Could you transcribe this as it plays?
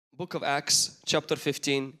Book of Acts, chapter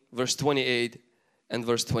 15, verse 28 and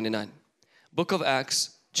verse 29. Book of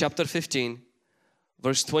Acts, chapter 15,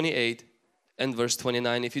 verse 28 and verse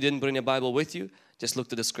 29. If you didn't bring a Bible with you, just look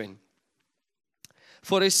to the screen.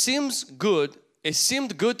 For it seemed good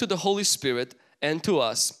to the Holy Spirit and to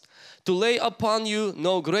us to lay upon you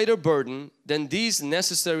no greater burden than these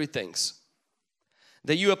necessary things,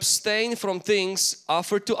 that you abstain from things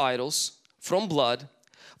offered to idols, from blood,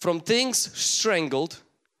 from things strangled,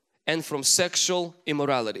 and from sexual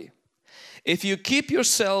immorality. If you keep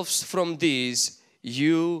yourselves from these,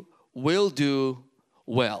 you will do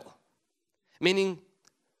well. Meaning,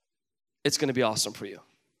 it's going to be awesome for you.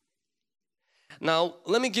 Now,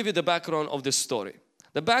 let me give you the background of this story.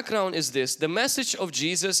 The background is this: the message of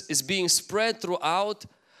Jesus is being spread throughout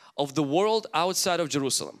of the world outside of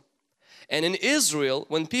Jerusalem. And in Israel,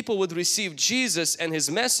 when people would receive Jesus and His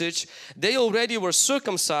message, they already were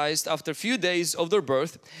circumcised after a few days of their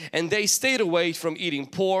birth, and they stayed away from eating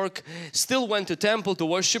pork, still went to temple to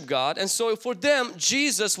worship God. And so for them,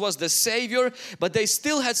 Jesus was the Savior, but they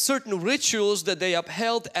still had certain rituals that they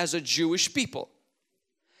upheld as a Jewish people.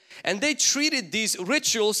 And they treated these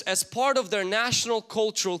rituals as part of their national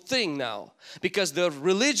cultural thing now, because their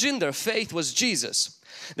religion, their faith was Jesus.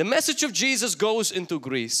 The message of Jesus goes into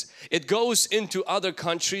Greece, it goes into other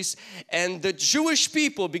countries, and the Jewish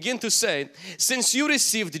people begin to say, since you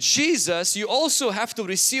received Jesus, you also have to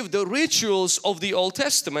receive the rituals of the Old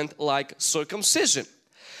Testament, like circumcision,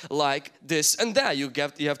 like this and that. You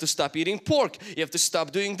have to stop eating pork, you have to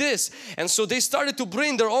stop doing this. And so they started to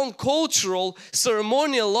bring their own cultural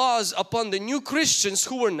ceremonial laws upon the new Christians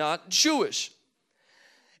who were not Jewish.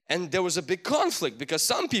 And there was a big conflict, because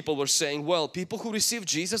some people were saying, well, people who receive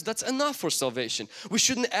Jesus, that's enough for salvation. We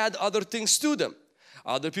shouldn't add other things to them.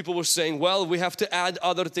 Other people were saying, well, we have to add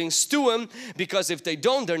other things to them, because if they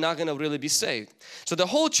don't, they're not going to really be saved. So the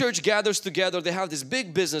whole church gathers together. They have this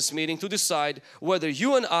big business meeting to decide whether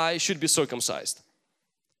you and I should be circumcised.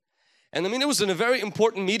 And I mean, it was in a very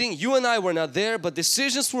important meeting. You and I were not there, but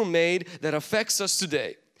decisions were made that affects us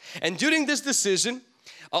today. And during this decision,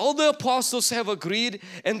 all the apostles have agreed,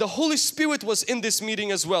 and the Holy Spirit was in this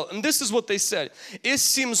meeting as well. And this is what they said: it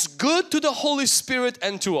seems good to the Holy Spirit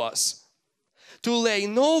and to us to lay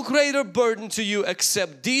no greater burden to you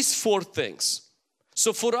except these four things.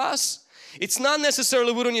 So for us, it's not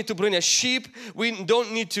necessarily we don't need to bring a sheep, we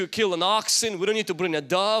don't need to kill an oxen, we don't need to bring a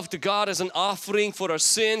dove to God as an offering for our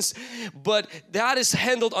sins, but that is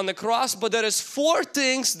handled on the cross. But there is four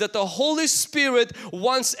things that the Holy Spirit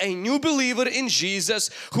wants a new believer in Jesus,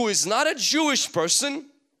 who is not a Jewish person,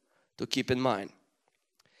 to keep in mind.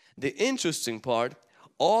 The interesting part,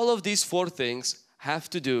 all of these four things have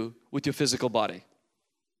to do with your physical body.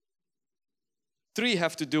 3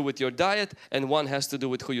 have to do with your diet, and 1 has to do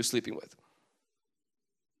with who you're sleeping with.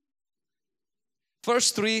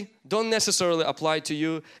 First 3 don't necessarily apply to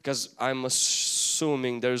you, because I'm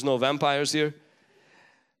assuming there's no vampires here.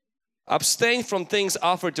 Abstain from things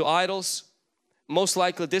offered to idols. Most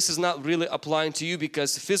likely this is not really applying to you,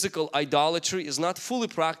 because physical idolatry is not fully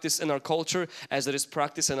practiced in our culture as it is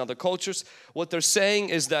practiced in other cultures. What they're saying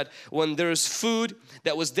is that when there is food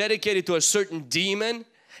that was dedicated to a certain demon,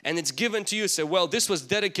 and it's given to you, say, well, this was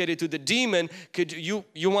dedicated to the demon, could you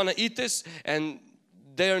want to eat this? And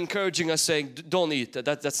they're encouraging us, saying, don't eat that,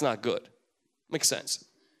 that's not good. Makes sense.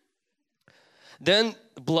 Then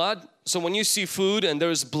blood. So when you see food and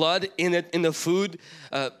there's blood in it, in the food,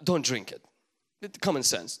 don't drink it. Common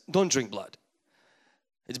sense. Don't drink blood.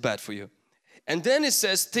 It's bad for you. And then it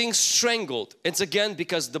says things strangled. It's again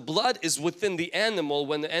because the blood is within the animal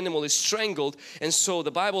when the animal is strangled. And so the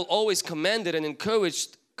Bible always commanded and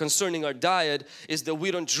encouraged concerning our diet is that we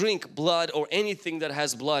don't drink blood or anything that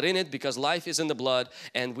has blood in it, because life is in the blood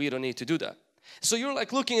and we don't need to do that. So you're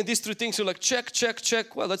like looking at these 3 things, you're like check, check,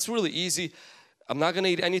 check. Well, that's really easy. I'm not going to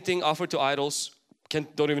eat anything offered to idols.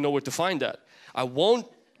 Don't even know where to find that. I won't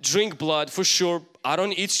drink blood for sure. I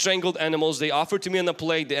don't eat strangled animals. They offer to me on a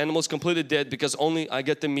plate. The animal's completely dead because only I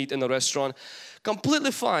get the meat in the restaurant.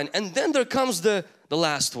 Completely fine. And then there comes the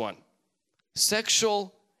last one.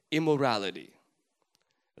 Sexual immorality.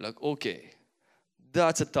 Like, okay,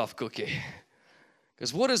 that's a tough cookie.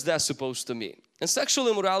 Because what is that supposed to mean? And sexual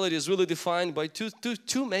immorality is really defined by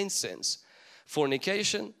two main sins.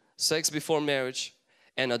 Fornication, sex before marriage,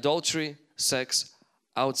 and adultery, sex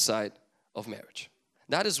outside of marriage.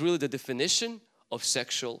 That is really the definition of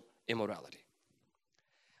sexual immorality.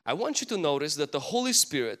 I want you to notice that the Holy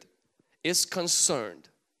Spirit is concerned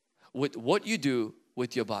with what you do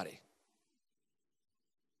with your body.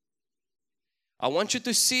 I want you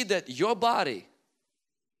to see that your body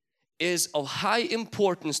is of high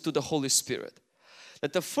importance to the Holy Spirit.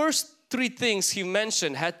 that the first three things he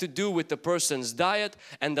mentioned had to do with the person's diet,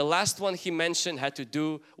 and the last one he mentioned had to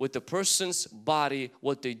do with the person's body,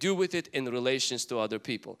 what they do with it in relations to other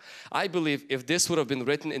people. I believe if this would have been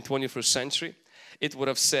written in 21st century, it would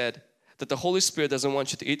have said that the Holy Spirit doesn't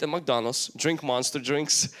want you to eat at McDonald's, drink Monster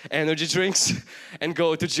drinks, energy drinks, and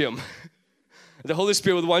go to gym. The Holy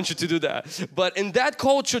Spirit would want you to do that. But in that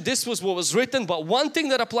culture, this was what was written. But one thing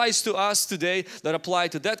that applies to us today, that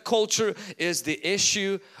applied to that culture, is the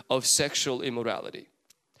issue of sexual immorality.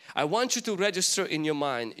 I want you to register in your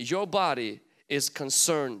mind, your body is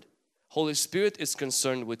concerned. Holy Spirit is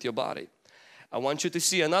concerned with your body. I want you to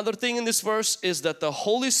see another thing in this verse is that the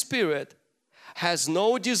Holy Spirit has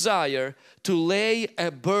no desire to lay a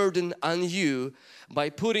burden on you by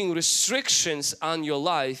putting restrictions on your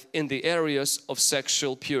life in the areas of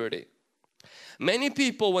sexual purity. Many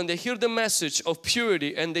people, when they hear the message of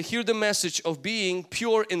purity and they hear the message of being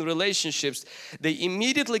pure in relationships, they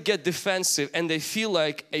immediately get defensive and they feel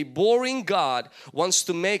like a boring God wants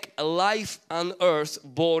to make a life on earth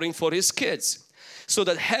boring for His kids. So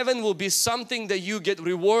that heaven will be something that you get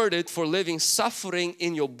rewarded for living suffering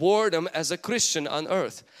in your boredom as a Christian on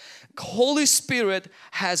earth. Holy Spirit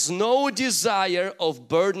has no desire of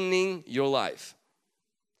burdening your life.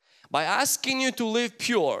 By asking you to live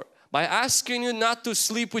pure, by asking you not to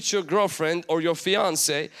sleep with your girlfriend or your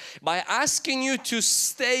fiance, by asking you to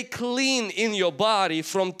stay clean in your body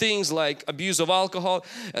from things like abuse of alcohol,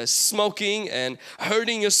 smoking and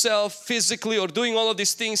hurting yourself physically or doing all of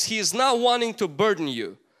these things, He is not wanting to burden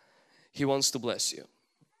you. He wants to bless you.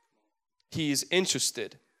 He is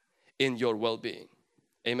interested in your well-being.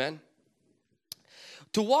 Amen.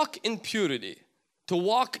 To walk in purity, to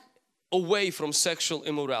walk away from sexual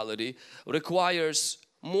immorality requires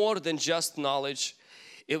more than just knowledge.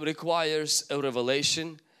 It requires a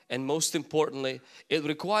revelation, and most importantly, it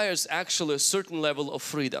requires actually a certain level of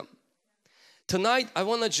freedom. Tonight, I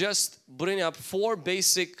want to just bring up 4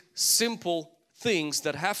 basic, simple things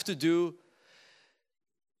that have to do,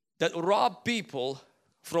 that rob people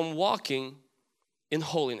from walking in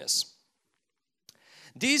holiness.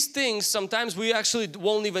 These things, sometimes we actually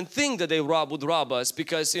won't even think that they would rob us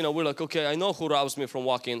because, we're like, okay, I know who robs me from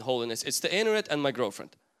walking in holiness. It's the internet and my girlfriend.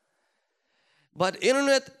 But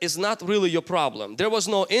internet is not really your problem. There was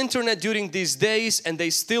no internet during these days and they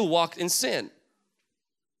still walked in sin.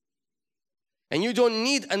 And you don't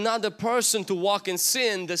need another person to walk in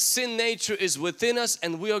sin. The sin nature is within us,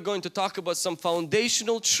 and we are going to talk about some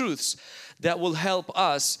foundational truths that will help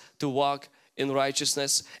us to walk in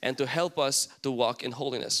righteousness and to help us to walk in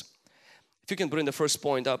holiness. If you can bring the first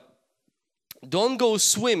point up. Don't go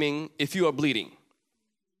swimming if you are bleeding.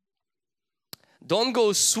 Don't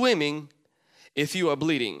go swimming if you are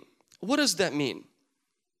bleeding. What does that mean?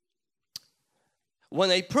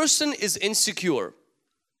 When a person is insecure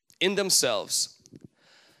in themselves,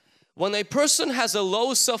 when a person has a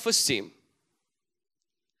low self-esteem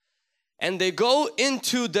and they go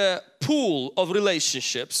into the pool of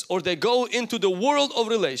relationships or they go into the world of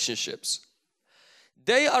relationships,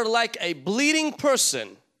 they are like a bleeding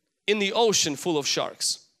person in the ocean full of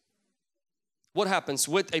sharks. What happens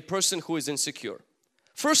with a person who is insecure?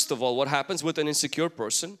 First of all, what happens with an insecure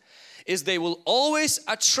person is they will always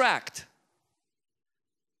attract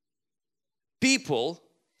people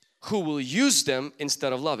who will use them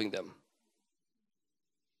instead of loving them.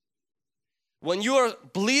 When you are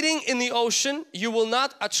bleeding in the ocean, you will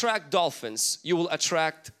not attract dolphins, you will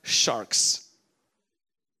attract sharks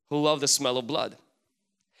who love the smell of blood.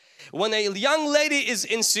 When a young lady is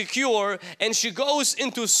insecure and she goes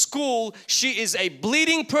into school, she is a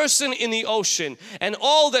bleeding person in the ocean, and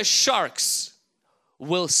all the sharks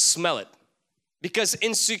will smell it. Because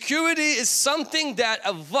insecurity is something that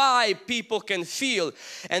a vibe people can feel,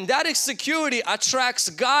 and that insecurity attracts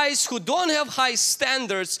guys who don't have high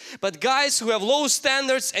standards, but guys who have low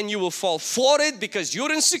standards, and you will fall for it because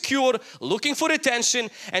you're insecure, looking for attention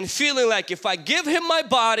and feeling like if I give him my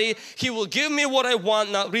body, he will give me what I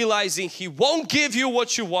want, not realizing he won't give you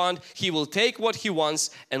what you want. He will take what he wants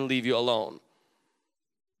and leave you alone.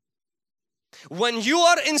 When you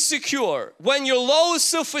are insecure, when your low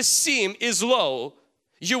self-esteem is low,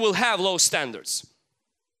 you will have low standards.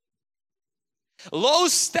 Low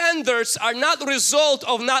standards are not a result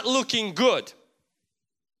of not looking good.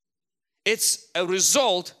 It's a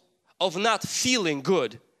result of not feeling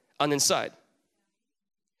good on inside.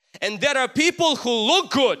 And there are people who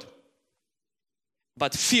look good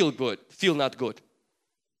but feel not good.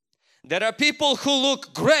 There are people who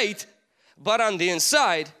look great but on the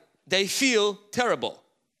inside they feel terrible.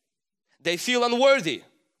 They feel unworthy.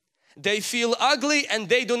 They feel ugly and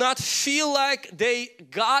they do not feel like they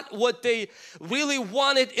got what they really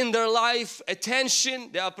wanted in their life, attention,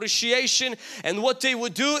 the appreciation. And what they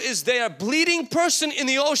would do is they are bleeding person in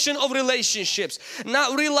the ocean of relationships,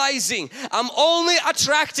 not realizing I'm only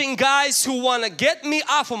attracting guys who want to get me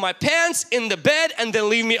off of my pants in the bed and then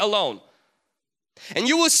leave me alone. And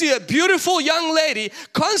you will see a beautiful young lady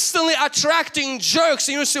constantly attracting jerks,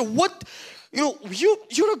 and you say, what? You know,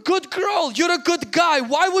 you're a good girl, you're a good guy.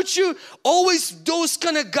 Why would you always, those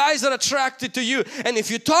kind of guys are attracted to you? And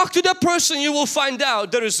if you talk to that person, you will find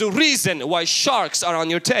out there is a reason why sharks are on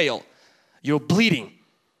your tail. You're bleeding.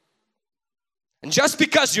 And just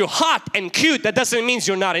because you're hot and cute, that doesn't mean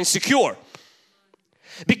you're not insecure.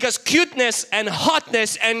 Because cuteness and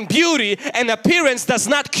hotness and beauty and appearance does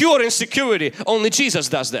not cure insecurity. Only Jesus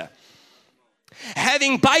does that.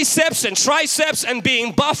 Having biceps and triceps and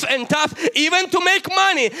being buff and tough, even to make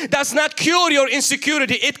money, does not cure your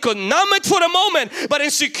insecurity. It could numb it for a moment, but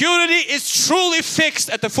insecurity is truly fixed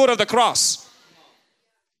at the foot of the cross.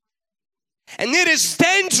 And it is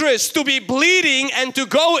dangerous to be bleeding and to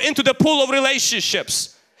go into the pool of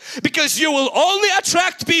relationships, because you will only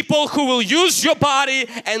attract people who will use your body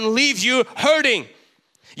and leave you hurting.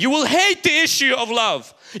 You will hate the issue of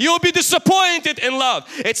love. You'll be disappointed in love.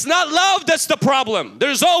 It's not love that's the problem.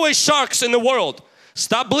 There's always sharks in the world.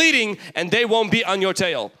 Stop bleeding and they won't be on your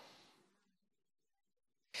tail.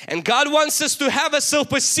 And God wants us to have a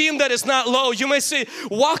self-esteem that is not low. You may say,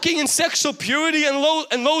 walking in sexual purity and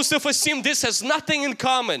low self-esteem, this has nothing in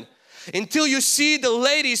common. Until you see the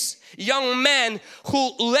ladies, young men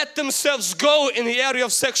who let themselves go in the area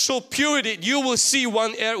of sexual purity, you will see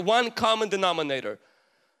one common denominator.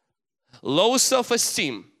 Low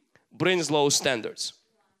self-esteem brings low standards.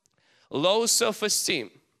 Low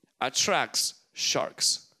self-esteem attracts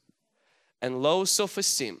sharks. And low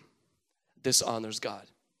self-esteem dishonors God.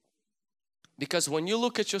 Because when you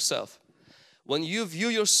look at yourself, when you view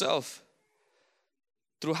yourself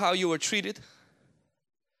through how you were treated,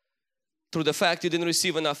 through the fact you didn't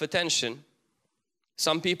receive enough attention,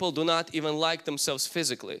 some people do not even like themselves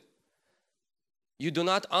physically. You do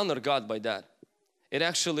not honor God by that. It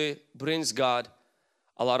actually brings God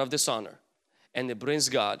a lot of dishonor, and it brings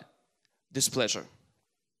God displeasure.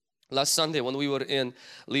 Last Sunday when we were in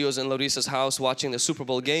Leo's and Larissa's house watching the Super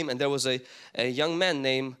Bowl game, and there was a young man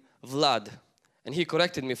named Vlad, and he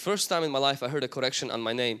corrected me. First time in my life I heard a correction on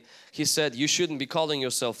my name. He said, you shouldn't be calling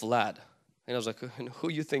yourself Vlad. And I was like, who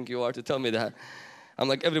you think you are to tell me that? I'm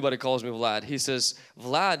like, everybody calls me Vlad. He says,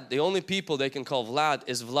 Vlad, the only people they can call Vlad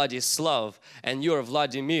is Vladislav, and you're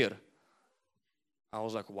Vladimir. I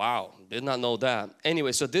was like, wow, did not know that.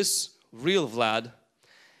 Anyway, so this real Vlad,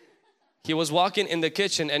 he was walking in the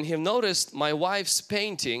kitchen and he noticed my wife's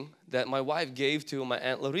painting that my wife gave to my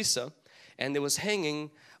Aunt Larissa, and it was hanging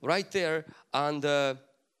right there on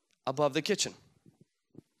above the kitchen.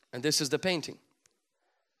 And this is the painting.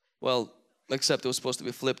 Well, except it was supposed to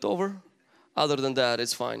be flipped over. Other than that,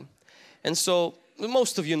 it's fine. And so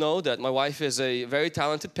most of you know that my wife is a very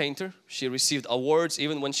talented painter. She received awards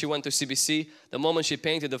even when she went to CBC. The moment she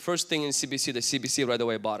painted the first thing in CBC, the CBC right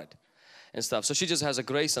away bought it and stuff. So she just has a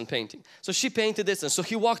grace on painting. So she painted this, and so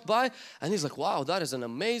he walked by and he's like, wow, that is an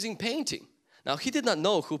amazing painting. Now he did not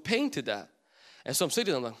know who painted that. And so I'm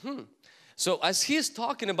sitting there, I'm like, So as he's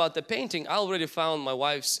talking about the painting, I already found my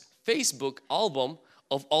wife's Facebook album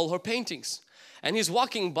of all her paintings. And he's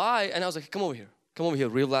walking by and I was like, come over here,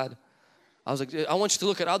 real Vlad. I was like, I want you to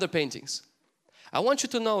look at other paintings. I want you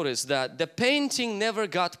to notice that the painting never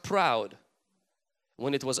got proud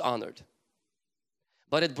when it was honored.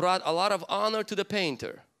 But it brought a lot of honor to the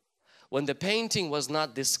painter when the painting was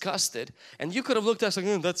not disgusted. And you could have looked at it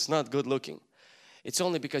like, that's not good looking. It's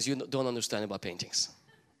only because you don't understand about paintings.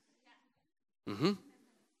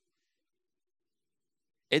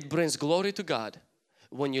 It brings glory to God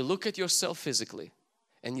when you look at yourself physically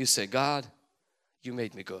and you say, God, you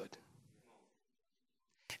made me good.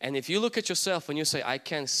 And if you look at yourself and you say, I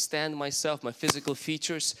can't stand myself, my physical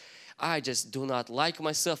features, I just do not like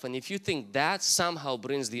myself. And if you think that somehow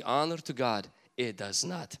brings the honor to God, it does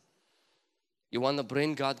not. You want to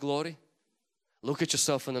bring God glory? Look at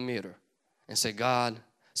yourself in the mirror and say, God,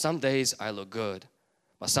 some days I look good,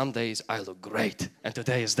 but some days I look great. And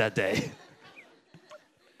today is that day.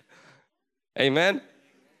 Amen.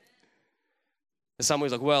 And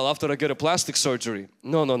somebody's like, well, after I get a plastic surgery.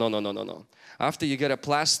 No. After you get a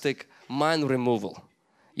plastic mind removal,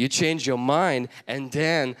 you change your mind, and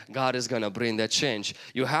then God is going to bring that change.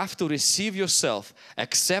 You have to receive yourself,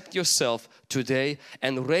 accept yourself today,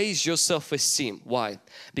 and raise your self-esteem. Why?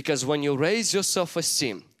 Because when you raise your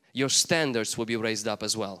self-esteem, your standards will be raised up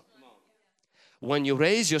as well. When you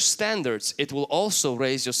raise your standards, it will also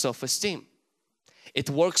raise your self-esteem. It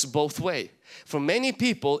works both ways. For many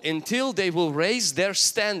people, until they will raise their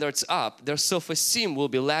standards up, their self-esteem will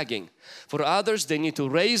be lagging. For others, they need to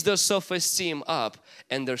raise their self-esteem up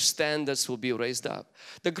and their standards will be raised up.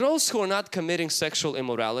 The girls who are not committing sexual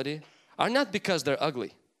immorality are not because they're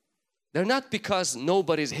ugly. They're not because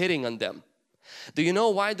nobody's hitting on them. Do you know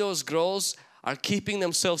why those girls are keeping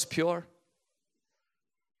themselves pure?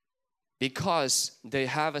 Because they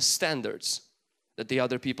have a standards that the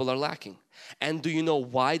other people are lacking. And do you know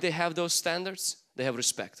why they have those standards? They have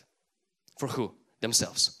respect. For who?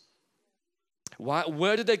 Themselves. Why?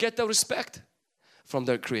 Where did they get the respect? From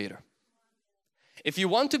their Creator. If you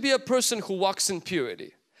want to be a person who walks in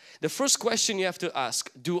purity, the first question you have to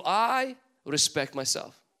ask, do I respect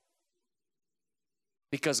myself?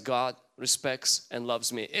 Because God respects and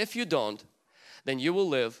loves me. If you don't, then you will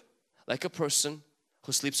live like a person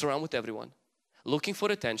who sleeps around with everyone, looking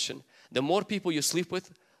for attention. The more people you sleep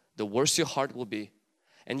with, the worse your heart will be.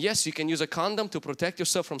 And yes, you can use a condom to protect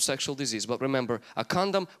yourself from sexual disease, but remember, a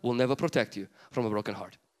condom will never protect you from a broken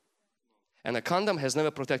heart. And a condom has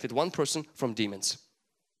never protected one person from demons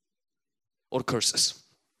or curses.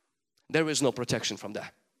 There is no protection from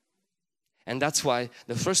that. And that's why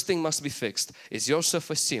the first thing must be fixed is your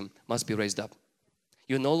self-esteem must be raised up.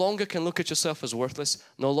 You no longer can look at yourself as worthless,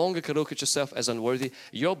 no longer can look at yourself as unworthy.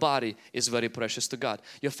 Your body is very precious to God.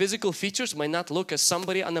 Your physical features might not look as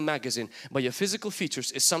somebody on a magazine, but your physical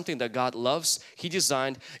features is something that God loves, He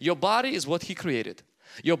designed. Your body is what He created.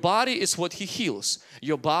 Your body is what He heals.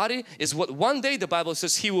 Your body is what one day the Bible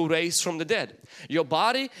says He will raise from the dead. Your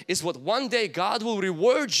body is what one day God will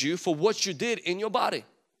reward you for what you did in your body.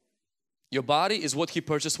 Your body is what He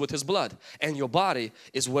purchased with His blood. And your body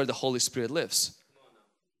is where the Holy Spirit lives.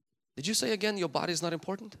 Did you say again your body is not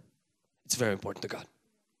important? It's very important to God.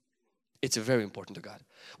 It's very important to God.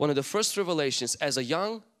 One of the first revelations as a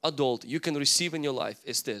young adult you can receive in your life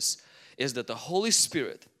is this, is that the Holy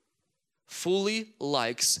Spirit fully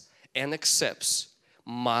likes and accepts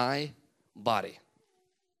my body.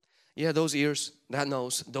 Yeah, those ears, that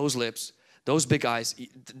nose, those lips, those big eyes,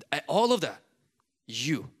 all of that,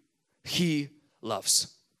 He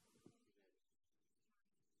loves.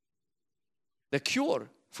 The cure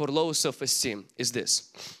for low self-esteem is this,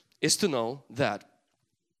 is to know that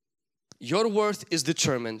your worth is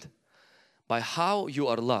determined by how you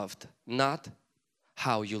are loved, not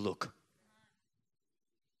how you look.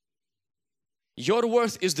 Your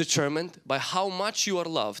worth is determined by how much you are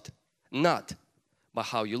loved, not by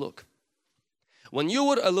how you look. When you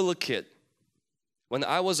were a little kid, when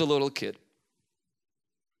I was a little kid,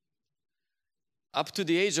 up to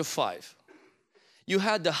the age of 5, you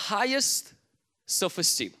had the highest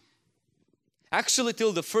self-esteem. Actually,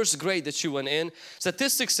 till the first grade that you went in,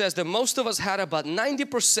 statistics says that most of us had about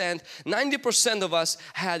 90% of us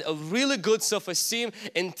had a really good self-esteem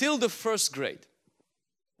until the first grade.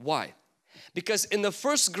 Why? Because in the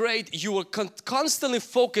first grade, you were constantly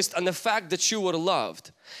focused on the fact that you were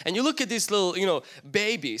loved. And you look at these little,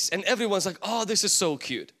 babies, and everyone's like, oh, this is so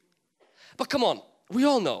cute. But come on, we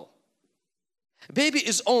all know, baby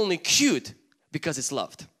is only cute because it's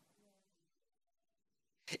loved.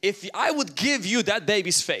 If I would give you that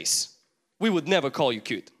baby's face, we would never call you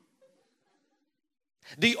cute.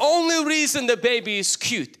 The only reason the baby is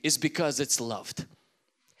cute is because it's loved.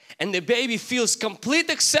 And the baby feels complete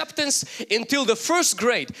acceptance until the first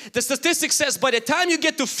grade. The statistic says by the time you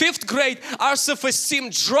get to 5th grade, our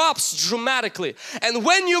self-esteem drops dramatically. And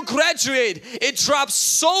when you graduate, it drops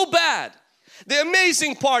so bad. The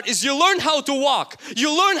amazing part is you learn how to walk,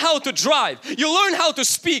 you learn how to drive, you learn how to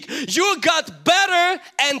speak. You got better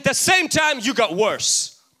and at the same time you got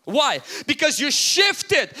worse. Why? Because you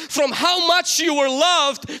shifted from how much you were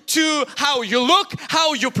loved to how you look,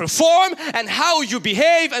 how you perform, and how you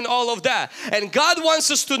behave and all of that. And God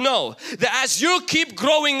wants us to know that as you keep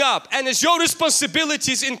growing up and as your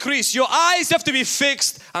responsibilities increase, your eyes have to be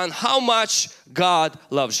fixed on how much God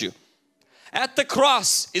loves you. At the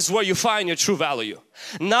cross is where you find your true value.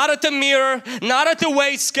 Not at the mirror, not at the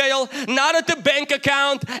weight scale, not at the bank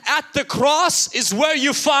account. At the cross is where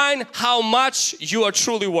you find how much you are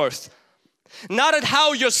truly worth. Not at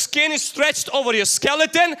how your skin is stretched over your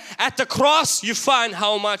skeleton. At the cross you find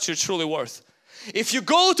how much you're truly worth. If you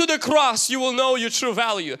go to the cross, you will know your true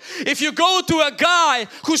value. If you go to a guy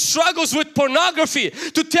who struggles with pornography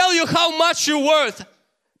to tell you how much you're worth,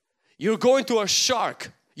 you're going to a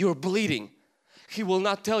shark, you're bleeding. He will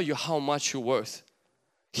not tell you how much you're worth.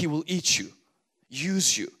 He will eat you,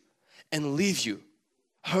 use you, and leave you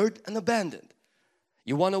hurt and abandoned.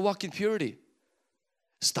 You want to walk in purity?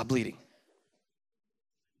 Stop bleeding.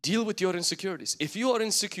 Deal with your insecurities. If you are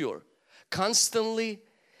insecure, constantly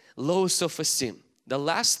low self-esteem, the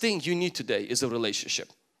last thing you need today is a relationship.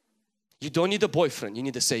 You don't need a boyfriend, you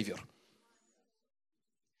need a Savior.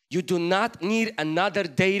 You do not need another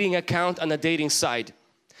dating account on a dating site.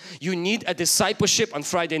 You need a discipleship on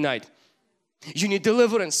Friday night. You need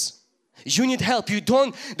deliverance. You need help. You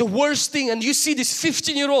don't, the worst thing, and you see these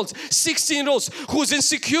 15-year-olds, 16-year-olds whose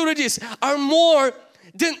insecurities are more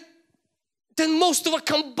than most of us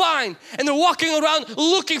combined, and they're walking around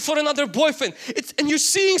looking for another boyfriend. And you're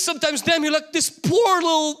seeing sometimes them, you're like this poor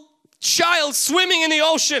little child swimming in the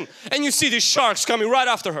ocean, and you see these sharks coming right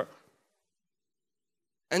after her.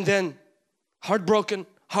 And then heartbroken,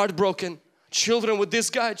 children with this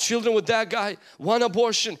guy, children with that guy, one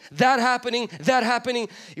abortion, that happening.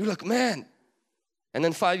 You're like, man. And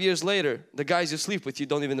then 5 years later, the guys you sleep with, you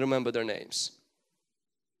don't even remember their names.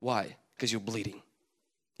 Why? Because you're bleeding.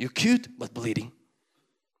 You're cute, but bleeding.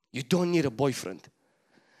 You don't need a boyfriend.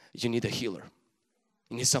 You need a healer.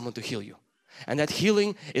 You need someone to heal you. And that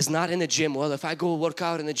healing is not in the gym. Well, if I go work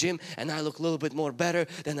out in the gym and I look a little bit more better,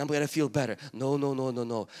 then I'm going to feel better.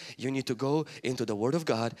 No. You need to go into the Word of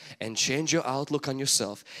God and change your outlook on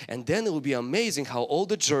yourself. And then it will be amazing how all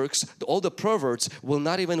the jerks, all the perverts will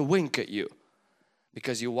not even wink at you.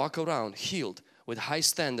 Because you walk around healed with high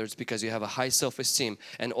standards because you have a high self-esteem.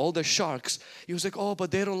 And all the sharks, you was like, oh,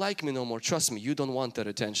 but they don't like me no more. Trust me, you don't want that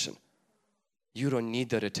attention. You don't need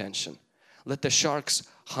that attention. Let the sharks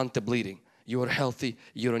hunt the bleeding. You are healthy.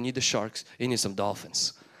 You don't need the sharks. You need some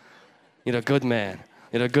dolphins. You need a good man.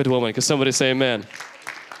 You need a good woman. Can somebody say amen?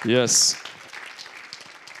 Yes.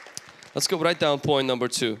 Let's go right down point number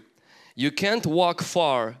 2. You can't walk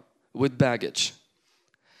far with baggage.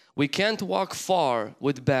 We can't walk far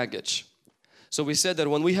with baggage. So we said that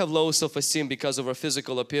when we have low self-esteem because of our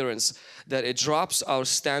physical appearance, that it drops our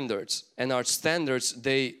standards, and our standards,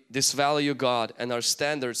 they disvalue God, and our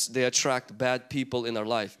standards, they attract bad people in our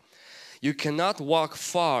life. You cannot walk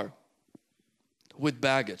far with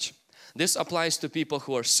baggage. This applies to people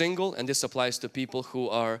who are single, and this applies to people who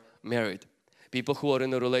are married, people who are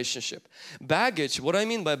in a relationship. Baggage, what I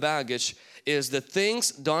mean by baggage is the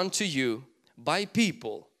things done to you by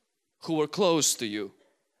people who were close to you,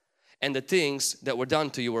 and the things that were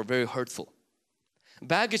done to you were very hurtful.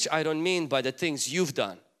 Baggage I don't mean by the things you've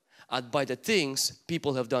done, by the things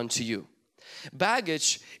people have done to you.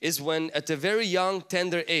 Baggage is when at a very young,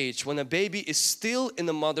 tender age, when a baby is still in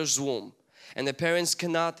the mother's womb and the parents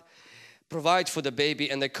cannot provide for the baby,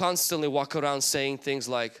 and they constantly walk around saying things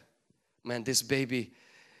like, man, this baby,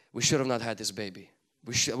 we should have not had this baby.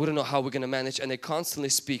 We don't know how we're going to manage, and they constantly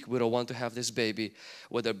speak, we don't want to have this baby,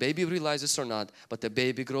 whether baby realizes or not, but the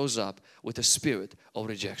baby grows up with a spirit of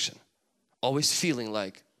rejection, always feeling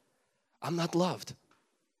like, I'm not loved.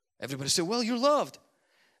 Everybody say, well, you're loved.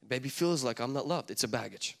 Baby feels like I'm not loved. It's a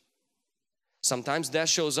baggage. Sometimes that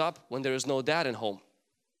shows up when there is no dad in home.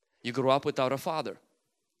 You grow up without a father,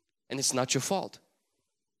 and it's not your fault,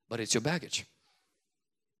 but it's your baggage.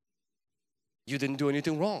 You didn't do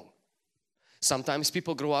anything wrong. Sometimes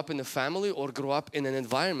people grow up in a family or grow up in an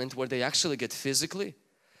environment where they actually get physically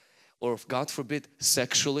or, God forbid,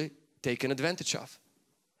 sexually taken advantage of.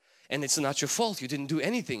 And it's not your fault. You didn't do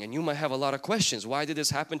anything, and you might have a lot of questions. Why did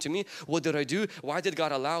this happen to me? What did I do? Why did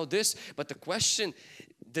God allow this? But the question,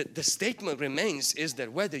 the statement remains is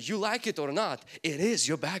that whether you like it or not, it is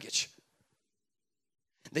your baggage.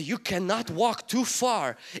 That you cannot walk too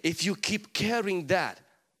far if you keep carrying that.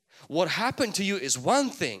 What happened to you is one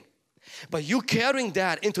thing, but you carrying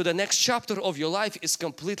that into the next chapter of your life is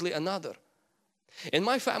completely another. In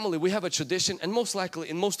my family, we have a tradition, and most likely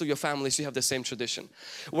in most of your families you have the same tradition,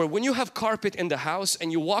 where when you have carpet in the house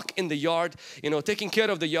and you walk in the yard, taking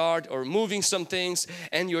care of the yard or moving some things,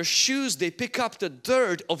 and your shoes, they pick up the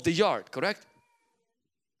dirt of the yard, correct?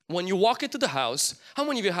 When you walk into the house, how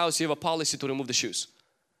many of your house you have a policy to remove the shoes?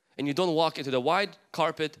 And you don't walk into the white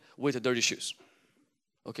carpet with the dirty shoes?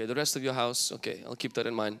 Okay, the rest of your house, okay, I'll keep that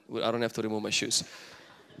in mind. I don't have to remove my shoes.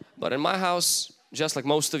 But in my house, just like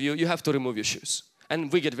most of you, you have to remove your shoes. And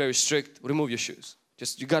we get very strict, remove your shoes.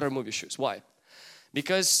 You got to remove your shoes. Why?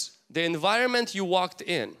 Because the environment you walked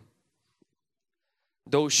in,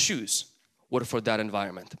 those shoes were for that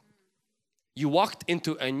environment. You walked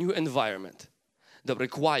into a new environment that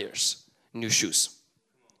requires new shoes.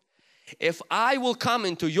 If I will come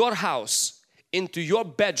into your house, into your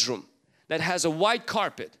bedroom that has a white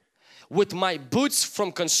carpet with my boots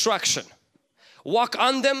from construction, walk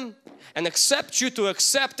on them and accept you to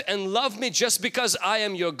accept and love me just because I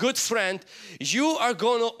am your good friend, you are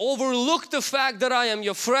going to overlook the fact that I am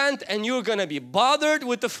your friend, and you're going to be bothered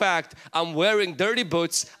with the fact I'm wearing dirty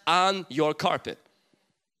boots on your carpet.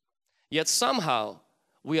 Yet somehow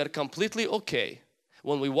we are completely okay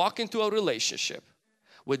when we walk into a relationship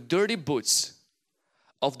with dirty boots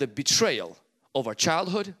of the betrayal of our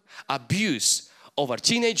childhood, abuse of our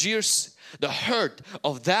teenage years, the hurt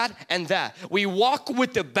of that and that. We walk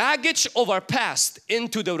with the baggage of our past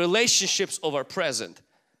into the relationships of our present,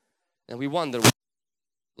 and we wonder why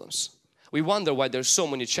problems. We wonder why there's so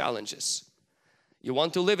many challenges. You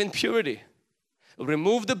want to live in purity?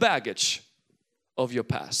 Remove the baggage of your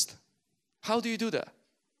past. How do you do that?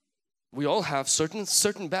 We all have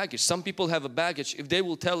certain baggage. Some people have a baggage. If they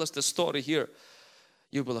will tell us the story here,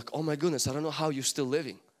 you'll be like, oh my goodness, I don't know how you're still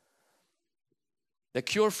living. The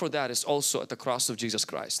cure for that is also at the cross of Jesus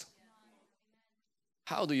Christ.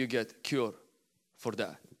 How do you get cure for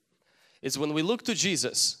that? It's when we look to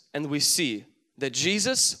Jesus and we see that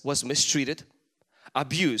Jesus was mistreated,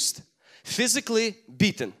 abused, physically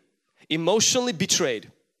beaten, emotionally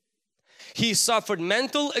betrayed. He suffered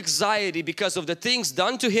mental anxiety because of the things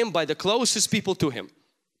done to Him by the closest people to Him.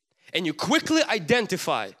 And you quickly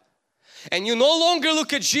identify, and you no longer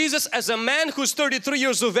look at Jesus as a man who's 33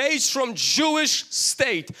 years of age from Jewish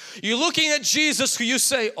state. You're looking at Jesus who you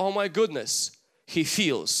say, oh my goodness, He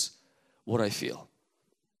feels what I feel.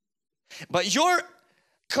 But your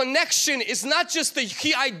connection is not just that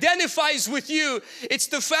He identifies with you, it's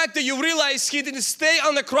the fact that you realize He didn't stay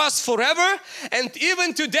on the cross forever, and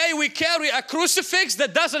even today we carry a crucifix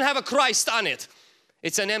that doesn't have a Christ on it.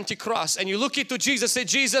 It's an empty cross, and you look into Jesus and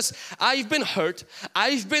say, Jesus, I've been hurt,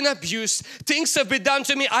 I've been abused, things have been done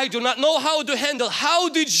to me I do not know how to handle. How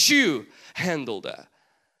did you handle that?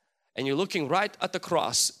 And you're looking right at the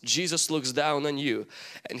cross. Jesus looks down on you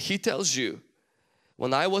and He tells you,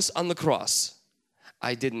 when I was on the cross,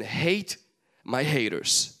 I didn't hate my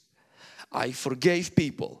haters. I forgave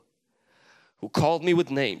people who called me with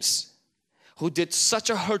names, who did such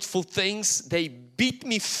a hurtful things. They beat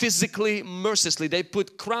me physically, mercilessly. They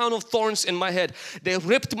put crown of thorns in my head. They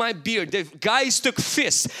ripped my beard. The guys took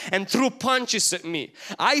fists and threw punches at me.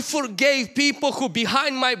 I forgave people who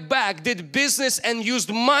behind my back did business and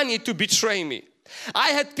used money to betray me. I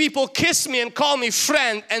had people kiss me and call me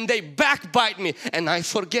friend, and they backbite me, and I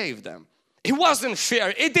forgave them. It wasn't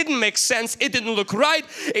fair. It didn't make sense. It didn't look right.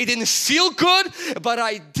 It didn't feel good, but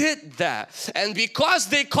I did that. And because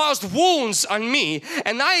they caused wounds on me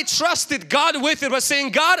and I trusted God with it by saying,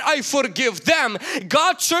 God, I forgive them,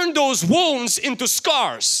 God turned those wounds into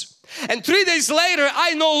scars. And 3 days later,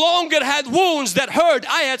 I no longer had wounds that hurt.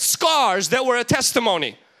 I had scars that were a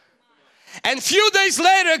testimony. And few days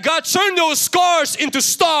later, God turned those scars into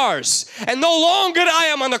stars. And no longer I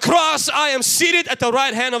am on the cross, I am seated at the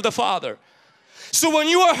right hand of the Father. So when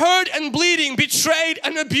you are hurt and bleeding, betrayed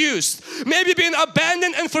and abused, maybe being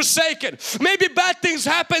abandoned and forsaken, maybe bad things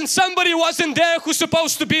happened, somebody wasn't there who's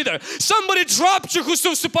supposed to be there, somebody dropped you who's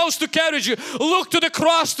supposed to carry you, look to the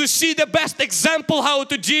cross to see the best example how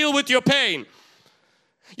to deal with your pain.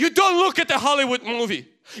 You don't look at the Hollywood movie.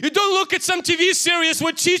 You don't look at some TV series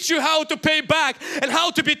which teach you how to pay back and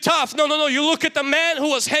how to be tough. No, no, no. You look at the man who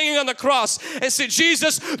was hanging on the cross and say,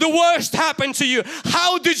 Jesus, the worst happened to you.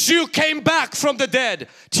 How did you came back from the dead?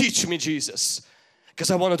 Teach me, Jesus, because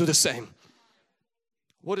I want to do the same.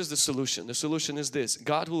 What is the solution? The solution is this.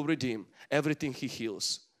 God will redeem everything He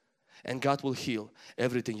heals, and God will heal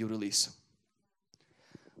everything you release.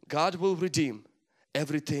 God will redeem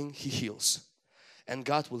everything He heals, and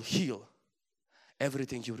God will heal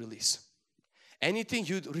everything you release. Anything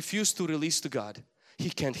you refuse to release to God,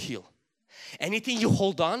 He can't heal. Anything you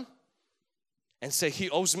hold on and say, He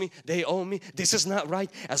owes me, they owe me, this is not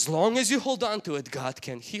right. As long as you hold on to it, God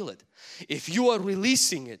can heal it. If you are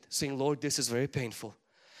releasing it, saying, Lord, this is very painful.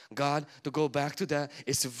 God, to go back to that,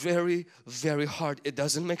 it's very, very hard. It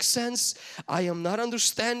doesn't make sense. I am not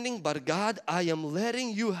understanding, but God, I am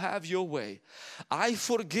letting you have your way. I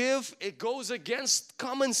forgive. It goes against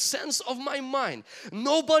common sense of my mind.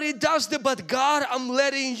 Nobody does that, but God, I'm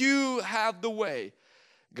letting you have the way.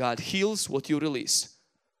 God heals what you release.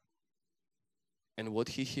 And what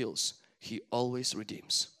He heals, He always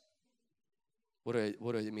redeems. What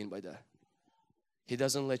do I mean by that? He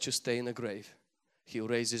doesn't let you stay in a grave. He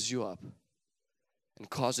raises you up and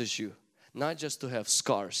causes you not just to have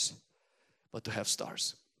scars, but to have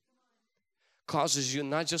stars. Causes you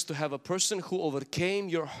not just to have a person who overcame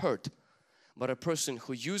your hurt, but a person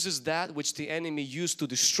who uses that which the enemy used to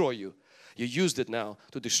destroy you. You used it now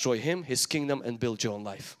to destroy him, his kingdom, and build your own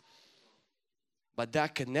life. But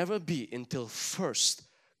that can never be until first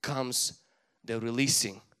comes the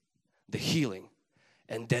releasing, the healing,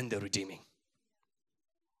 and then the redeeming.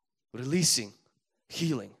 Releasing,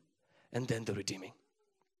 healing, and then the redeeming.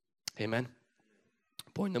 Amen.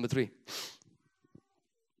 Point number 3.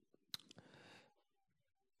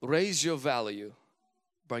 raise your value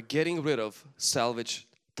by getting rid of salvage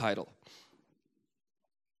title.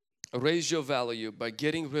 Raise your value by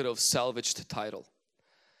getting rid of salvaged title.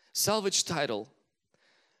 Salvage title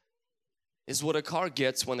is what a car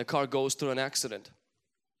gets when a car goes through an accident.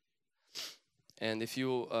 And if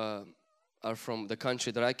you are from the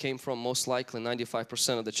country that I came from, most likely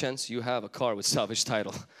 95% of the chance you have a car with salvage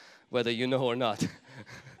title, whether you know or not.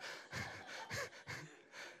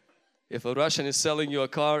 If a Russian is selling you a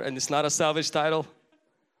car and it's not a salvage title,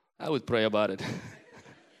 I would pray about it.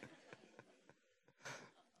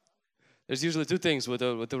 There's usually two things with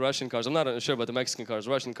the Russian cars. I'm not sure about the Mexican cars.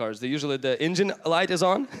 Russian cars, usually the engine light is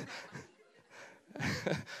on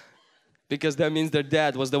because that means their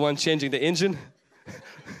dad was the one changing the engine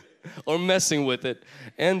or messing with it.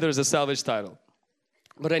 And there's a salvage title.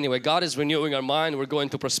 But anyway, God is renewing our mind. We're going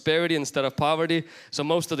to prosperity instead of poverty. So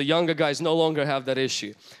most of the younger guys no longer have that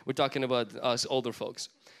issue. We're talking about us older folks.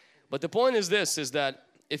 But the point is this, is that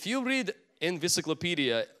if you read in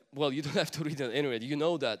Encyclopedia, well, you don't have to read it anyway. You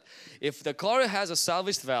know that if the car has a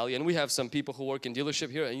salvaged value, and we have some people who work in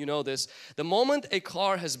dealership here, and you know this, the moment a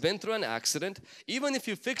car has been through an accident, even if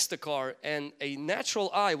you fix the car, and a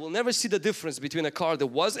natural eye will never see the difference between a car that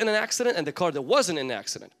was in an accident and the car that wasn't in an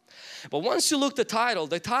accident. But once you look the title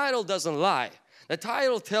doesn't lie. The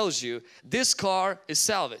title tells you this car is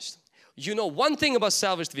salvaged. You know one thing about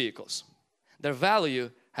salvaged vehicles: their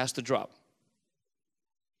value has to drop.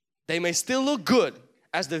 They may still look good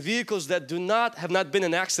as the vehicles that have not been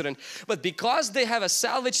in an accident, but because they have a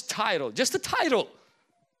salvage title, just a title,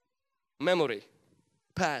 memory,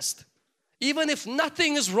 past, even if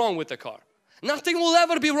nothing is wrong with the car, nothing will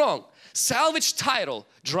ever be wrong, salvage title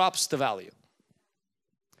drops the value.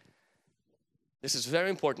 This is very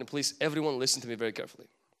important. Please, everyone listen to me very carefully.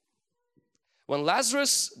 When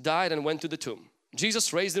Lazarus died and went to the tomb,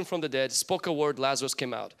 Jesus raised him from the dead, spoke a word, Lazarus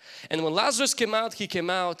came out. And when Lazarus came out, he came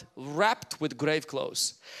out wrapped with grave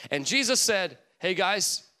clothes. And Jesus said, hey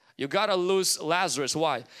guys, you gotta lose Lazarus.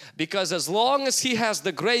 Why? Because as long as he has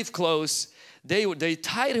the grave clothes, they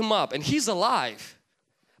tied him up and he's alive,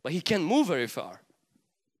 but he can't move very far.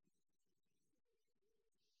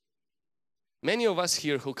 Many of us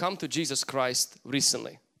here who come to Jesus Christ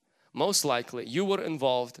recently, most likely you were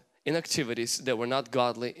involved in activities that were not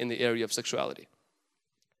godly in the area of sexuality.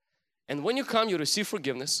 And when you come, you receive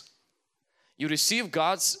forgiveness, you receive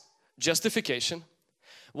God's justification.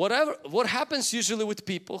 What happens usually with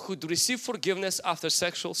people who receive forgiveness after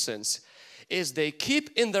sexual sins is they keep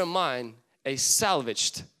in their mind a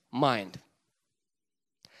salvaged mind.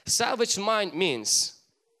 Salvaged mind means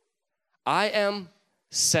I am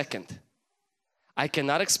second. I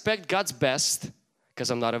cannot expect God's best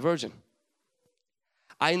because I'm not a virgin.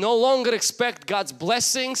 I no longer expect God's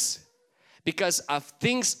blessings because of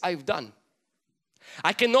things I've done.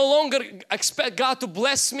 I can no longer expect God to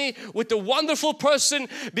bless me with a wonderful person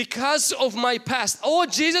because of my past. Oh,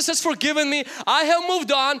 Jesus has forgiven me. I have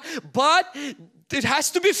moved on, but it has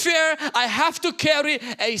to be fair. I have to carry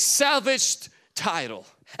a salvaged title,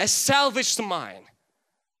 a salvaged mind.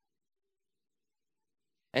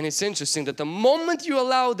 And it's interesting that the moment you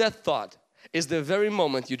allow that thought is the very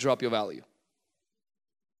moment you drop your value.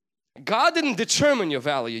 God didn't determine your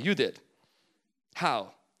value, you did.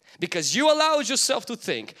 How? Because you allowed yourself to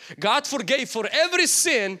think God forgave for every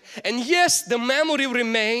sin, and yes, the memory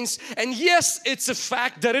remains, and yes, it's a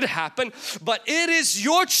fact that it happened, but it is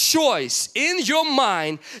your choice in your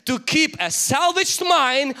mind to keep a salvaged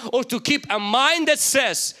mind or to keep a mind that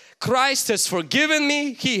says Christ has forgiven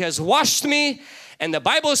me, He has washed me, and the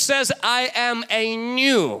Bible says I am a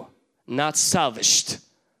new, not salvaged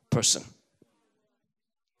person.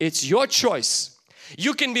 It's your choice.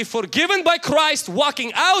 You can be forgiven by Christ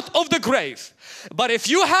walking out of the grave. But if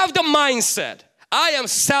you have the mindset, I am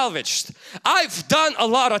salvaged, I've done a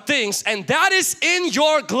lot of things, and that is in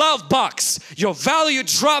your glove box, your value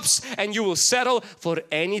drops and you will settle for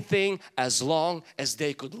anything as long as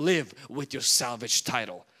they could live with your salvage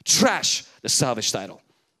title. Trash the salvage title.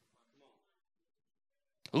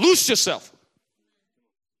 Lose yourself.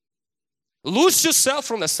 Lose yourself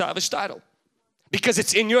from the salvage title. Because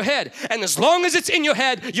it's in your head, and as long as it's in your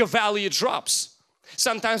head, your value drops.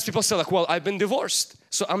 Sometimes people say like, well, I've been divorced,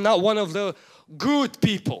 so I'm not one of the good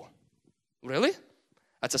people. Really?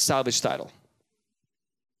 That's a salvage title.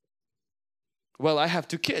 Well, I have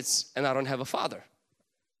 2 kids and I don't have a father.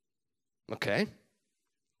 Okay,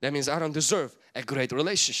 that means I don't deserve a great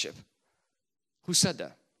relationship. Who said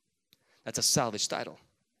that? That's a salvage title.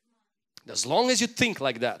 As long as you think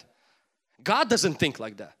like that, God doesn't think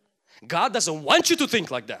like that. God doesn't want you to think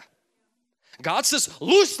like that. God says,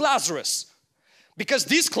 lose Lazarus. Because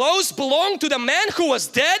these clothes belong to the man who was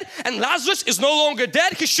dead, and Lazarus is no longer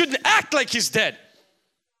dead. He shouldn't act like he's dead.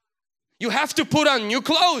 You have to put on new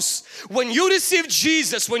clothes. When you receive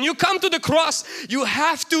Jesus, when you come to the cross, you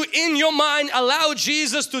have to, in your mind, allow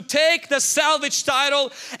Jesus to take the salvage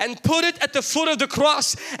title and put it at the foot of the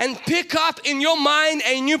cross and pick up in your mind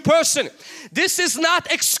a new person. This is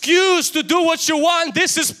not excuse to do what you want.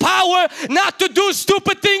 This is power not to do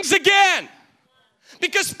stupid things again.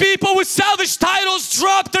 Because people with salvage titles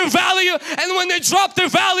drop their value, and when they drop their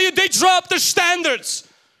value, they drop their standards.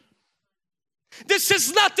 This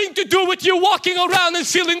has nothing to do with you walking around and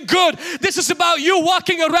feeling good. This is about you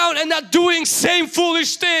walking around and not doing same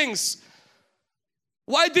foolish things.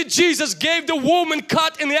 Why did Jesus give the woman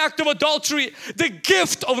caught in the act of adultery the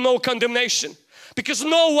gift of no condemnation? Because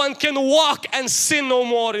no one can walk and sin no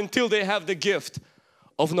more until they have the gift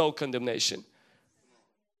of no condemnation.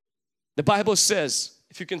 The Bible says,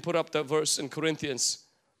 if you can put up that verse in Corinthians,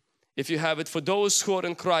 if you have it, for those who are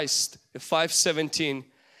in Christ, 5:17,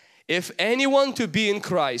 if anyone to be in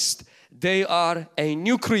Christ, they are a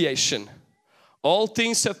new creation. All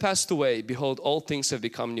things have passed away. Behold, all things have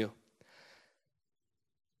become new.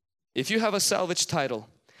 If you have a salvage title,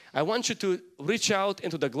 I want you to reach out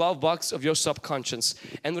into the glove box of your subconscious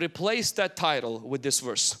and replace that title with this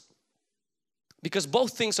verse. Because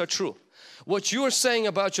both things are true. What you are saying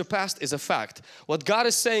about your past is a fact. What God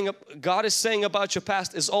is saying about your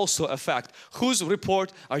past is also a fact. Whose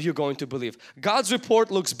report are you going to believe? God's report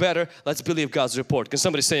looks better. Let's believe God's report. Can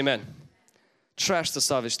somebody say amen? Trash the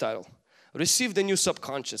salvage title. Receive the new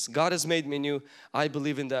subconscious. God has made me new. I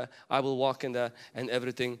believe in that. I will walk in that, and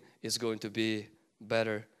everything is going to be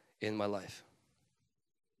better in my life.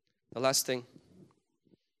 The last thing.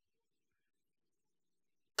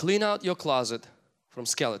 Clean out your closet from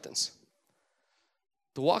skeletons.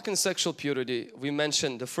 To walk in sexual purity, we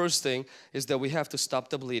mentioned the first thing is that we have to stop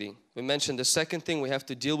the bleeding. We mentioned the second thing, we have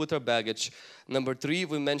to deal with our baggage. Number 3,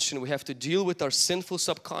 we mentioned we have to deal with our sinful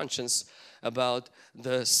subconscious about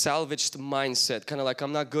the salvaged mindset. Kind of like,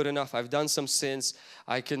 I'm not good enough, I've done some sins,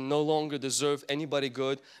 I can no longer deserve anybody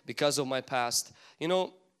good because of my past. You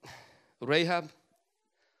know, Rahab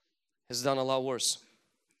has done a lot worse.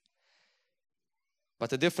 But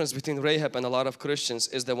the difference between Rahab and a lot of Christians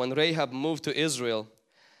is that when Rahab moved to Israel,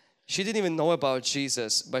 she didn't even know about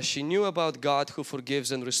Jesus, but she knew about God who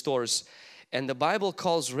forgives and restores. And the Bible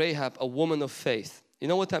calls Rahab a woman of faith. You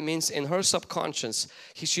know what that means? In her subconscious,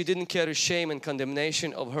 she didn't carry shame and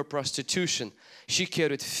condemnation of her prostitution. She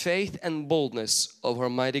carried faith and boldness of her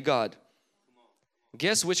mighty God.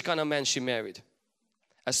 Guess which kind of man she married?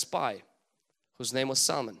 A spy whose name was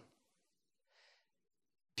Salmon.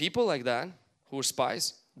 People like that, who are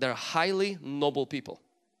spies, they're highly noble people,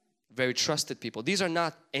 very trusted people. These are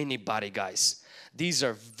not anybody guys. These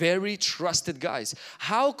are very trusted guys.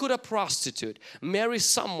 How could a prostitute marry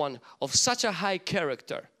someone of such a high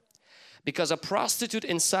character? Because a prostitute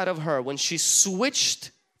inside of her, when she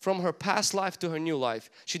switched from her past life to her new life,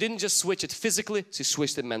 she didn't just switch it physically, she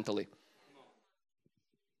switched it mentally.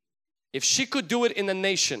 If she could do it in a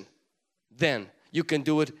nation, then you can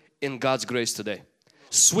do it in God's grace today.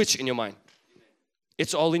 Switch in your mind.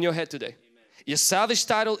 It's all in your head today. Your salvage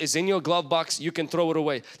title is in your glove box. You can throw it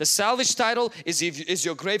away. The salvage title is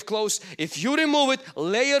your grave clothes. If you remove it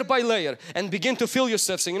layer by layer and begin to fill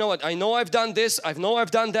yourself saying, you know what, I know I've done this, I know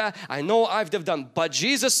I've done that, I know I've done, but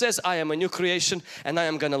Jesus says I am a new creation and I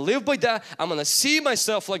am going to live by that. I'm going to see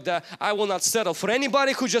myself like that. I will not settle for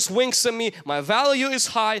anybody who just winks at me. My value is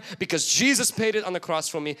high because Jesus paid it on the cross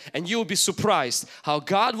for me, and you will be surprised how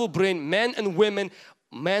God will bring men and women,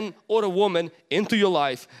 man or a woman into your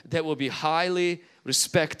life that will be highly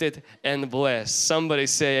respected and blessed. Somebody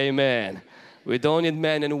say amen. We don't need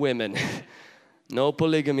men and women. No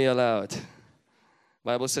polygamy allowed.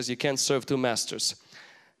 Bible says you can't serve two masters,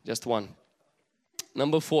 just one.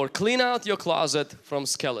 Number 4, clean out your closet from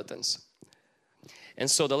skeletons.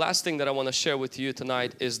 And so the last thing that I want to share with you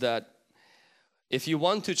tonight is that if you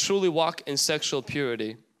want to truly walk in sexual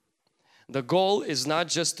purity, the goal is not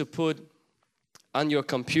just to put on your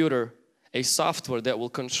computer a software that will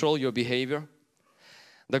control your behavior.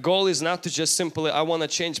 The goal is not to just simply, I want to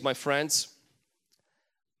change my friends.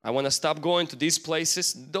 I want to stop going to these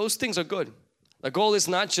places. Those things are good. The goal is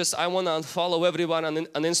not just, I want to unfollow everyone on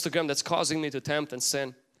Instagram that's causing me to tempt and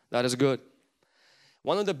sin. That is good.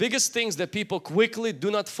 One of the biggest things that people quickly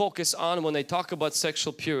do not focus on when they talk about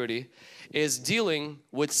sexual purity is dealing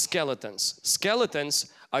with skeletons.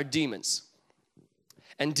 Skeletons are demons.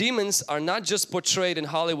 And demons are not just portrayed in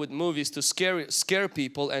Hollywood movies to scare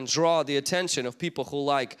people and draw the attention of people who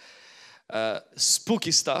like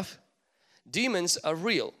spooky stuff. Demons are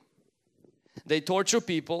real. they torture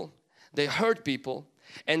people, they hurt people,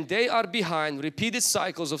 and they are behind repeated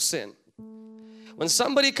cycles of sin. When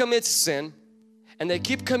somebody commits sin and they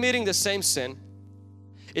keep committing the same sin,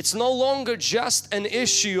 it's no longer just an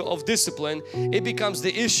issue of discipline, it becomes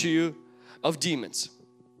the issue of demons.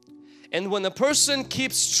 And when a person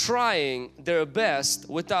keeps trying their best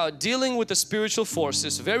without dealing with the spiritual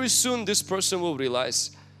forces, very soon this person will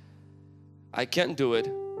realize, I can't do it,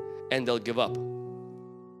 and they'll give up.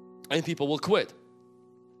 And people will quit.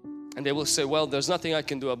 And they will say, well, there's nothing I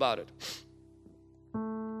can do about it.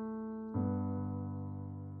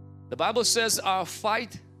 The Bible says our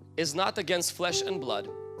fight is not against flesh and blood.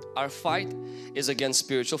 Our fight is against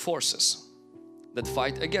spiritual forces that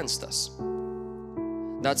fight against us.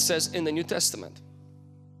 That says in the New Testament.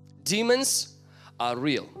 Demons are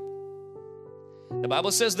real. The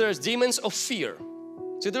Bible says there's demons of fear.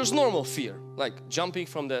 See, there's normal fear, like jumping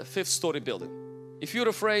from the 5th story building. If you're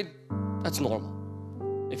afraid, that's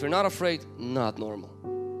normal. If you're not afraid, not normal.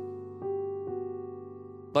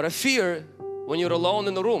 But a fear when you're alone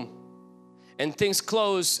in the room and things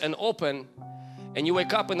close and open and you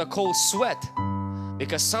wake up in a cold sweat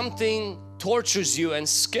because something tortures you and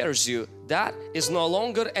scares you, that is no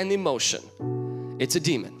longer an emotion. It's a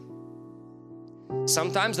demon.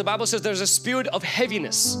 Sometimes the Bible says there's a spirit of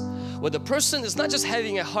heaviness where the person is not just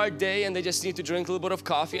having a hard day and they just need to drink a little bit of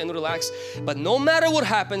coffee and relax, but no matter what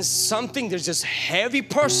happens, there's just heavy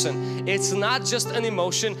person. It's not just an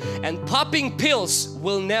emotion, and popping pills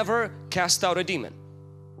will never cast out a demon.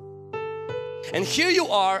 And here you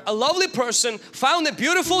are, a lovely person, found a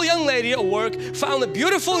beautiful young lady at work, found a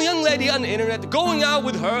beautiful young lady on the internet, going out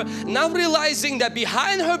with her, now realizing that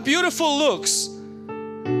behind her beautiful looks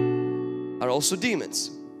are also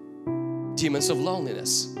demons. Demons of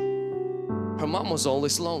loneliness. Her mom was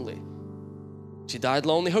always lonely. She died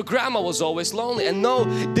lonely. Her grandma was always lonely. And no,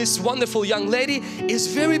 this wonderful young lady is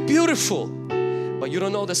very beautiful. But you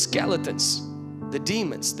don't know the skeletons, the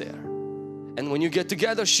demons there. And when you get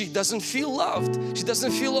together, she doesn't feel loved. She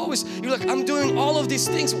doesn't feel always, you're like, I'm doing all of these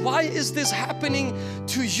things. Why is this happening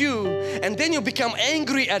to you? And then you become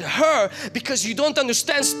angry at her because you don't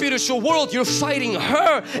understand spiritual world. You're fighting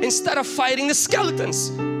her instead of fighting the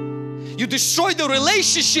skeletons. You destroy the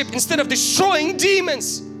relationship instead of destroying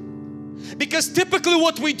demons. Because typically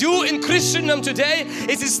what we do in Christendom today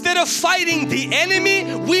is instead of fighting the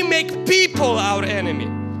enemy, we make people our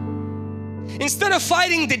enemy. Instead of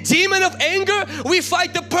fighting the demon of anger, we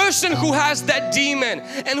fight the person who has that demon.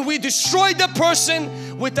 And we destroy the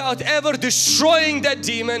person without ever destroying that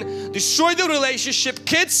demon, destroy the relationship.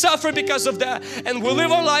 Kids suffer because of that. And we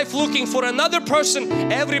live our life looking for another person.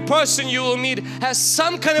 Every person you will meet has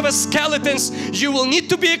some kind of a skeletons you will need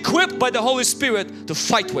to be equipped by the Holy Spirit to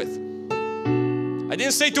fight with. I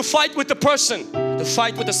didn't say to fight with the person, to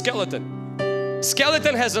fight with the skeleton.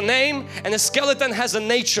 Skeleton has a name and a skeleton has a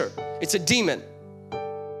nature. It's a demon.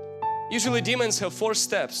 Usually demons have 4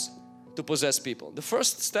 steps to possess people. The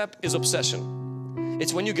first step is obsession.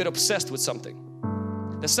 It's when you get obsessed with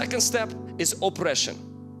something. The second step is oppression.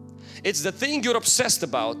 It's the thing you're obsessed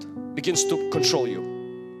about begins to control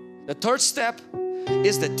you. The third step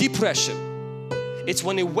is the depression. It's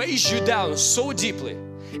when it weighs you down so deeply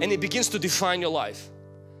and it begins to define your life.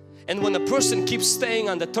 And when a person keeps staying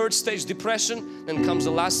on the third stage, depression, then comes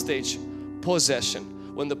the last stage, possession.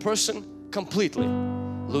 When the person completely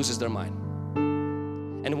loses their mind.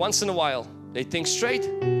 And once in a while they think straight,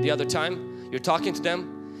 the other time you're talking to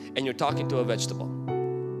them and you're talking to a vegetable.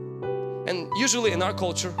 And usually in our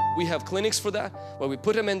culture we have clinics for that, where we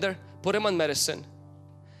put them in there, put them on medicine.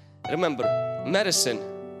 Remember, medicine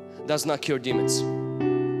does not cure demons.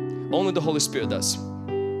 Only the Holy Spirit does.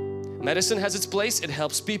 Medicine has its place, it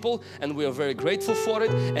helps people, and we are very grateful for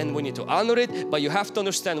it, and we need to honor it. But you have to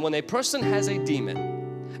understand, when a person has a demon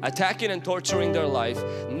attacking and torturing their life,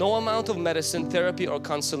 no amount of medicine, therapy or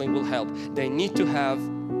counseling will help. They need to have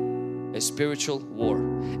a spiritual war.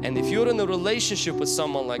 And if you're in a relationship with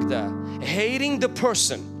someone like that, hating the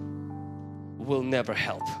person will never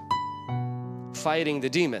help. Fighting the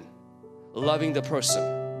demon, loving the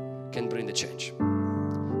person can bring the change.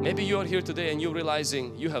 Maybe you're here today and you're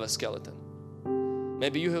realizing you have a skeleton.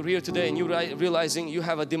 Maybe you're here today and you're realizing you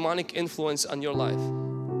have a demonic influence on your life.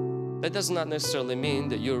 That does not necessarily mean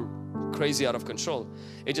that you're crazy out of control.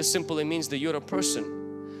 It just simply means that you're a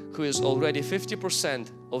person who is already 50%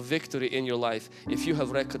 of victory in your life if you have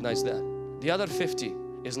recognized that. The other 50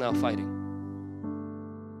 is now fighting.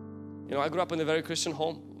 You know, I grew up in a very Christian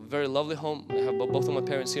home, very lovely home. I have both of my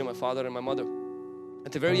parents here, my father and my mother.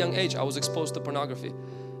 At a very young age, I was exposed to pornography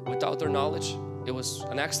without their knowledge. It was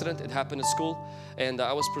an accident. It happened at school, and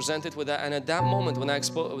I was presented with that. And at that moment, when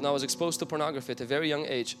I was exposed to pornography at a very young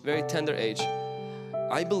age, very tender age,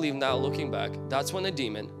 I believe now, looking back, that's when a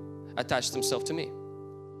demon attached himself to me.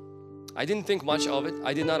 I didn't think much of it.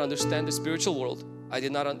 I did not understand the spiritual world.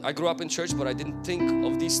 I grew up in church, but I didn't think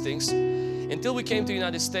of these things until we came to the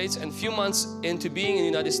United States. And a few months into being in the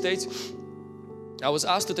United States, I was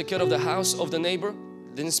asked to take care of the house of the neighbor.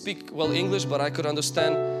 Didn't speak well English, but I could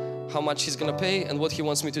understand how much he's gonna pay and what he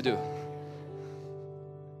wants me to do.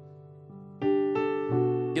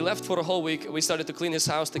 He left for a whole week. We started to clean his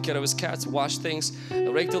house, take care of his cats, wash things,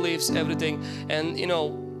 rake the leaves, everything. And you know,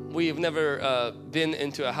 we've never been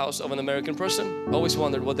into a house of an American person. Always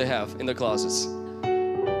wondered what they have in their closets.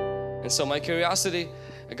 And so my curiosity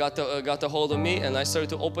got the hold of me, and I started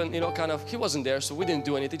to open, you know, kind of, he wasn't there, so we didn't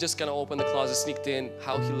do anything, just kind of opened the closet, sneaked in,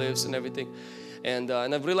 how he lives and everything. And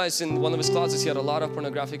I've realized in one of his closets he had a lot of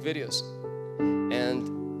pornographic videos.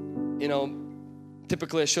 And you know,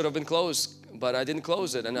 typically I should have been closed, but I didn't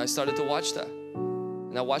close it, and I started to watch that.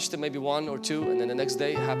 And I watched it maybe 1 or 2, and then the next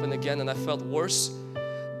day it happened again, and I felt worse,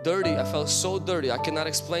 dirty. I felt so dirty. I cannot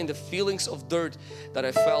explain the feelings of dirt that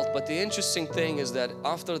I felt. But the interesting thing is that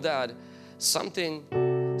after that, something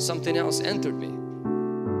else entered me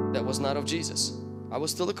that was not of Jesus. I was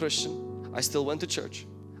still a Christian. I still went to church.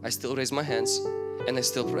 I still raised my hands, and I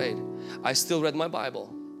still prayed. I still read my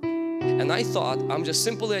Bible. And I thought I'm just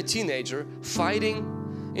simply a teenager fighting,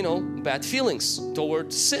 you know, bad feelings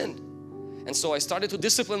toward sin. And so I started to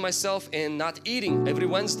discipline myself in not eating every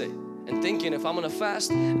Wednesday, and thinking if I'm gonna fast,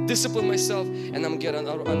 discipline myself, and I'm gonna get on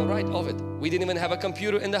the right of it. We didn't even have a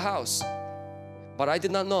computer in the house. But I did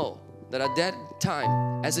not know that at that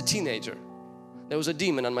time, as a teenager, there was a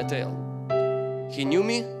demon on my tail. He knew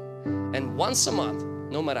me, and once a month,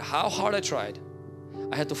 no matter how hard I tried,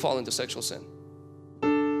 I had to fall into sexual sin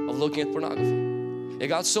of looking at pornography. It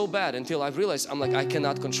got so bad until I realized, I'm like, I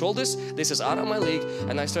cannot control this. This is out of my league.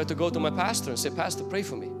 And I started to go to my pastor and say, Pastor, pray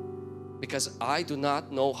for me, because I do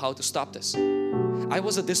not know how to stop this. I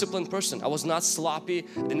was a disciplined person. I was not sloppy.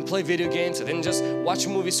 I didn't play video games. I didn't just watch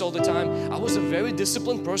movies all the time. I was a very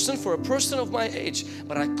disciplined person for a person of my age,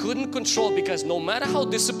 but I couldn't control, because no matter how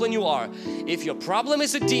disciplined you are, if your problem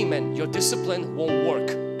is a demon, your discipline won't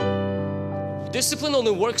work. Discipline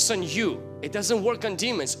only works on you. It doesn't work on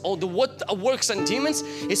demons. What works on demons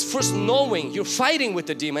is first knowing you're fighting with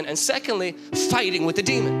the demon, and secondly, fighting with the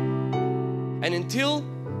demon. And until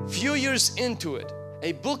few years into it,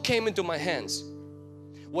 a book came into my hands.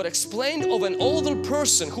 What explained of an older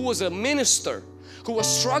person who was a minister, who was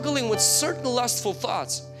struggling with certain lustful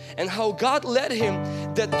thoughts, and how God led him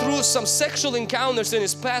that through some sexual encounters in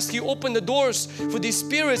his past, he opened the doors for these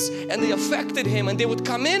spirits, and they affected him, and they would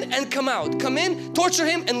come in and come out, come in, torture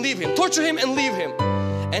him and leave him, torture him and leave him.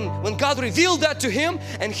 And when God revealed that to him,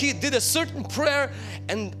 and he did a certain prayer,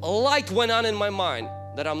 and a light went on in my mind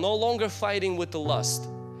that I'm no longer fighting with the lust,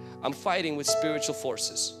 I'm fighting with spiritual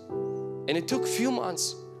forces. And it took a few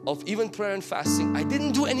months of even prayer and fasting. I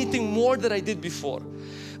didn't do anything more than I did before,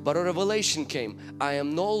 but a revelation came. I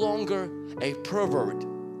am no longer a pervert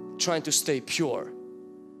trying to stay pure.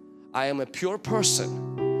 I am a pure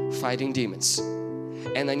person fighting demons,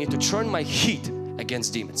 and I need to turn my heat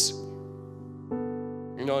against demons.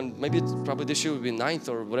 You know, and maybe probably this year would be 9th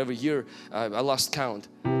or whatever year, I lost count,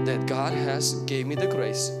 that God has gave me the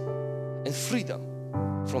grace and freedom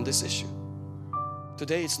from this issue.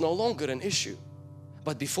 Today it's no longer an issue,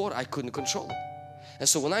 but before I couldn't control it. And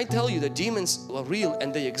so when I tell you that demons are real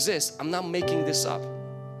and they exist, I'm not making this up.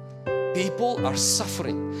 People are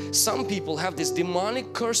suffering. Some people have this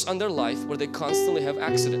demonic curse on their life where they constantly have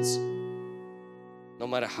accidents. No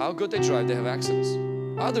matter how good they drive, they have accidents.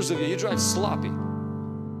 Others of you drive sloppy.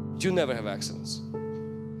 You never have accidents.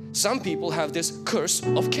 Some people have this curse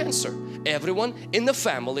of cancer. Everyone in the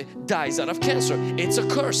family dies out of cancer. It's a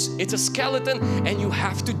curse. It's a skeleton, and you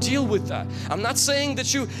have to deal with that. I'm not saying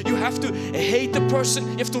that you have to hate the person.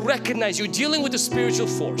 You have to recognize you're dealing with a spiritual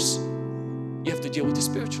force. You have to deal with it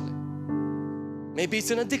spiritually. Maybe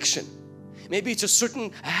it's an addiction. Maybe it's a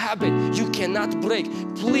certain habit you cannot break.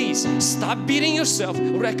 Please stop beating yourself.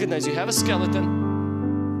 Recognize you have a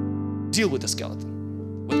skeleton. Deal with the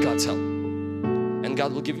skeleton with God's help. And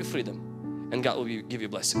God will give you freedom, and God will give you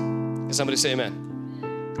blessing. Can somebody say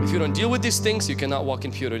amen? If you don't deal with these things, you cannot walk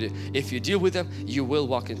in purity. If you deal with them, you will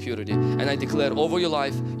walk in purity. And I declare over your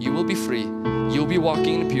life, you will be free. You'll be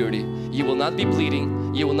walking in purity. You will not be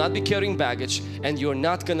bleeding. You will not be carrying baggage, and you're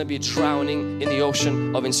not going to be drowning in the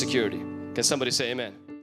ocean of insecurity. Can somebody say amen?